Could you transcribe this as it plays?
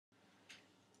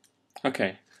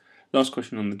Okay, last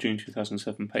question on the June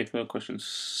 2007 paper, question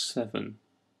 7.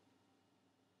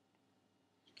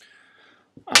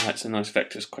 It's a nice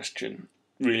vectors question,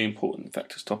 really important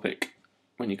vectors topic.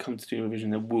 When you come to do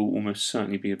revision, there will almost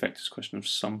certainly be a vectors question of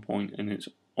some point, and it's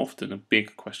often a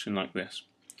big question like this.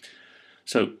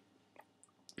 So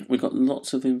we've got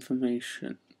lots of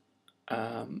information.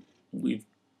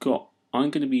 I'm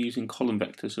going to be using column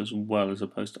vectors as well as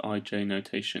opposed to IJ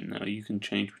notation. Now you can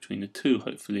change between the two,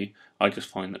 hopefully. I just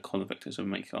find that column vectors will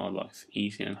make our life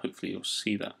easier, and hopefully you'll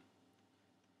see that.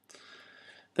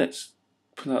 Let's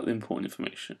pull out the important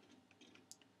information.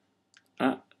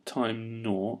 At time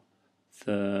 0,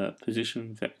 the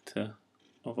position vector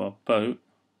of our boat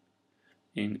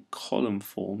in column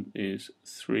form is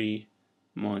 3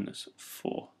 minus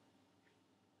 4.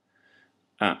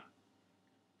 At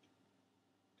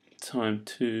time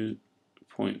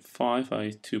 2.5,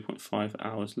 i.e. 2.5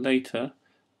 hours later,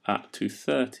 at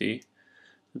 2:30,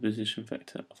 the position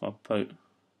vector of our boat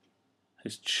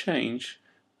has changed,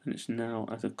 and it's now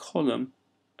as a column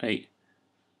 8,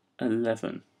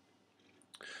 11.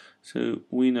 So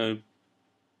we know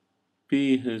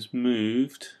B has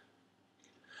moved,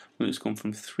 well, it's gone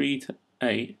from 3 to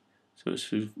 8, so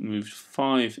it's moved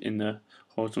 5 in the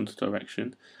horizontal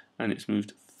direction, and it's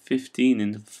moved 15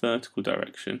 in the vertical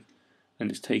direction, and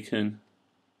it's taken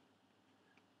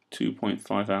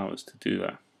 2.5 hours to do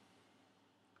that.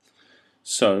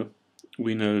 So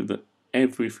we know that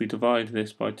if we divide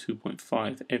this by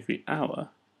 2.5 every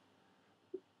hour,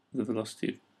 the velocity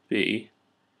of B,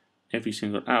 every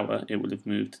single hour, it will have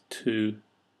moved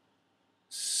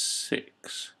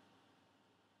 6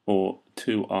 or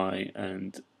 2i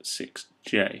and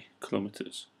 6j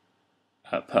kilometers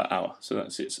per hour. So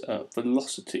that's its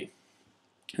velocity,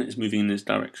 and it's moving in this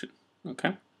direction.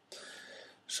 Okay,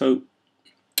 so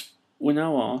we're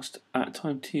now asked at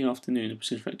time t afternoon, the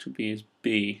position vector B is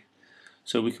B.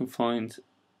 So we can find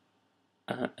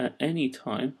at any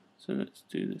time. So let's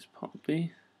do this part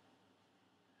B.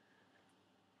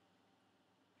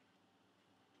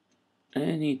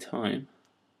 Any time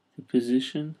the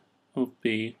position of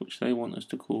B, which they want us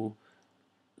to call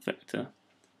vector,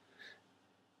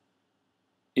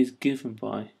 is given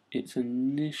by its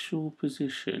initial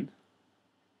position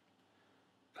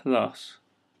plus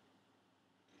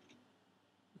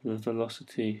the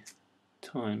velocity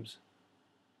times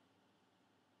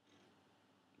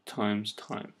time.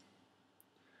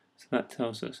 So that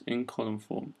tells us in column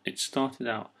form it started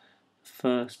out the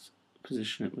first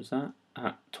position it was at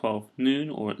 12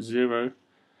 noon, or at 0,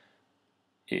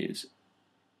 is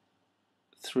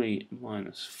 3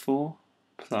 minus 4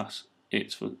 plus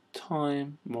its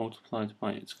time multiplied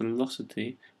by its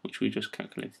velocity, which we just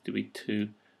calculated to be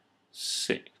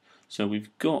 2.6. So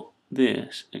we've got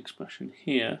this expression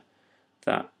here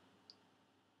that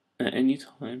at any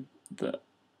time that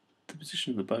the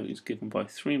position of the boat is given by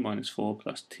 3 minus 4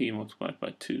 plus t multiplied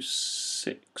by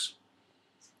 2.6.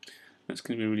 That's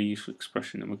going to be a really useful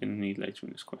expression that we're going to need later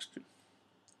in this question.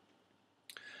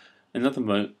 Another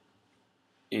boat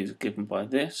is given by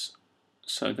this,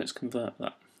 so let's convert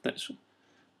that. Let's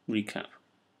recap.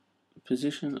 The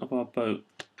position of our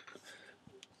boat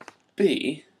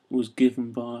B was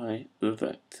given by the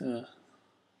vector,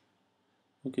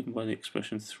 or given by the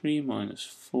expression 3 minus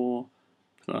 4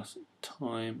 plus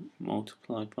time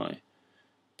multiplied by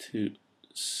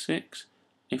 2.6.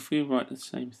 If we write the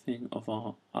same thing of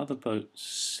our other boat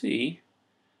C,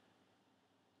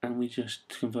 and we just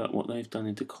convert what they've done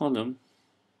into column,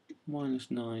 minus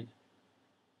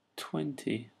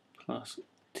 9.20 plus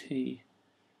t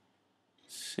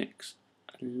 6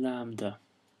 lambda.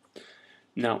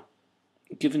 Now,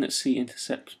 given that C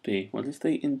intercepts B, well, if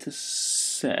they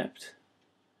intercept,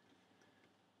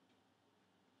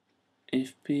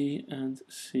 if B and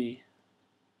C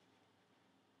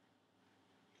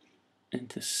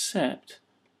intercept,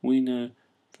 we know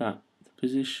that the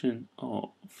position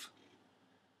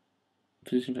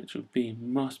vector of B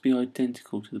must be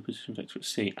identical to the position vector of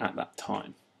C at that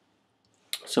time.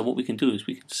 So what we can do is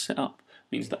we can set up,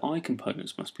 means the I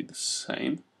components must be the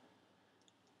same,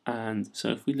 and so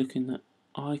if we look in the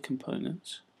I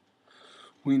components,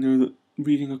 we know that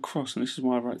reading across, and this is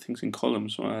why I write things in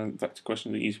columns, why vector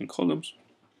questions are easier in columns,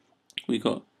 we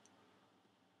got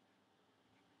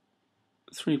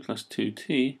 3 plus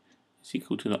 2t is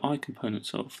equal to the I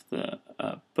components of the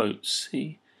boat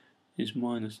C is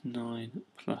minus 9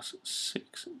 plus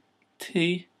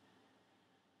 6t,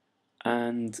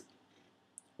 and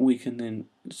we can then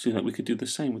see that we could do the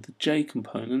same with the J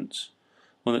components.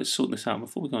 Well, let's sort this out.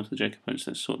 Before we go on to the J components,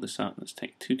 let's sort this out. Let's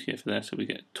take 2t over there, so we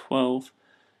get 12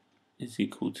 is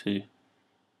equal to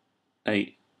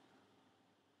 8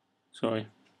 sorry,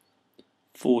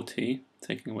 40,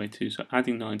 taking away 2, so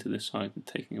adding 9 to this side and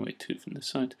taking away 2 from this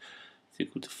side is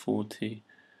equal to 40.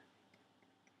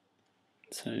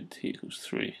 So t equals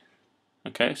 3.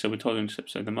 Okay, so we're told to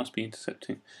intercept, so they must be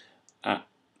intercepting at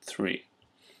 3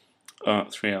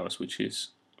 hours, which is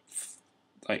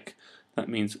like, that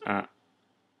means at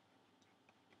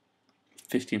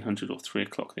 1500 or 3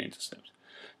 o'clock they intercept.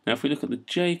 Now if we look at the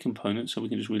j component, so we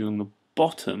can just read along the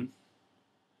bottom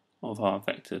of our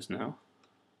vectors now,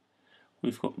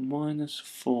 we've got minus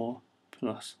 4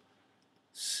 plus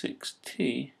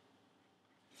 6t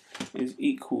is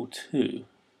equal to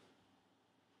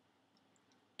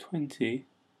 20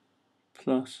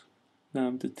 plus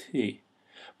lambda t.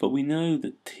 But we know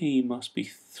that t must be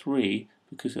 3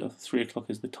 because 3 o'clock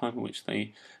is the time at which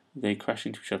they crash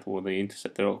into each other or they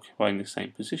intercept, they're occupying the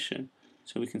same position.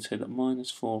 So we can say that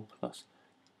minus 4 plus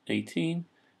 18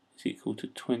 is equal to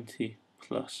 20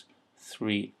 plus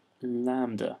 3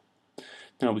 lambda.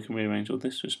 Now we can rearrange all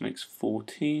this, which makes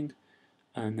 14,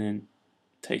 and then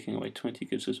taking away 20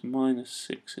 gives us minus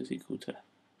 6 is equal to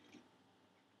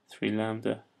 3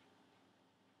 lambda.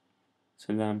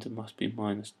 So lambda must be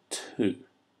minus 2.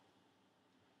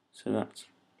 So that's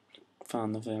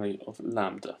found the value of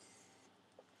lambda.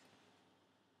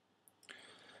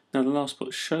 Now the last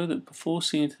part, show that before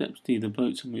C intercepts D, the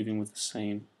boats are moving with the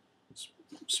same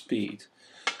speed.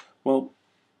 Well,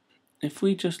 if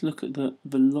we just look at the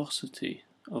velocity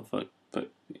of boat,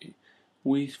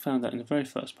 we found out in the very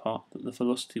first part that the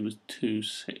velocity was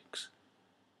 2,6.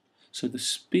 So the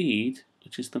speed,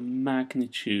 which is the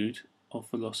magnitude of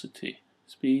velocity,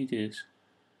 speed is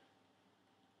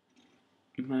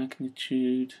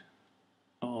magnitude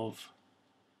of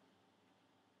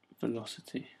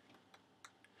velocity.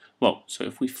 Well, so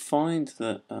if we find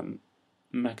the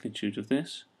magnitude of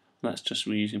this, that's just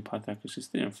reusing Pythagoras'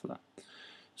 theorem for that.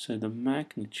 So the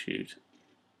magnitude,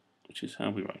 which is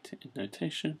how we write it in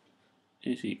notation,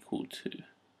 is equal to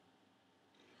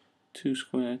 2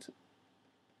 squared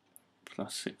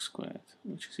plus 6 squared,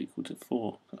 which is equal to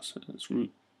 4 plus, so that's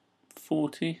root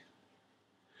 40,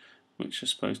 which I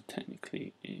suppose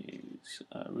technically is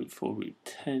root 4 root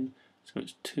 10, so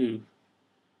it's 2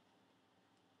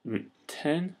 root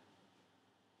 10.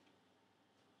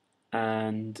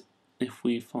 And if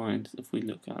we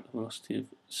look at the velocity of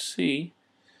C,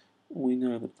 we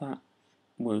know that that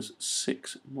was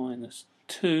 6 minus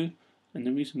 2, and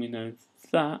the reason we know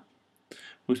that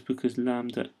was because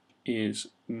lambda is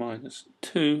minus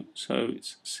 2, so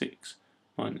it's 6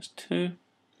 minus 2.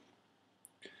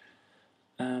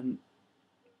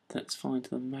 Let's find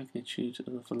the magnitude of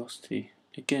the velocity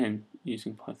again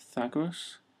using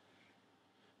Pythagoras.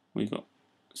 We got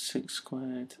 6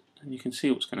 squared, and you can see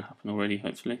what's going to happen already,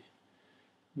 hopefully.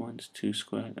 Minus 2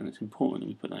 squared, and it's important that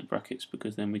we put that in brackets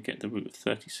because then we get the root of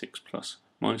 36 plus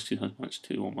minus 2 times minus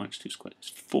 2, or minus 2 squared is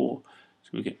 4, so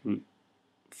we get root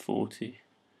 40,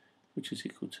 which is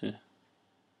equal to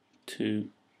 2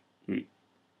 root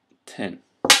 10.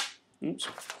 Oops.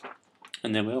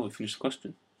 And there we are, we finished the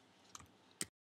question.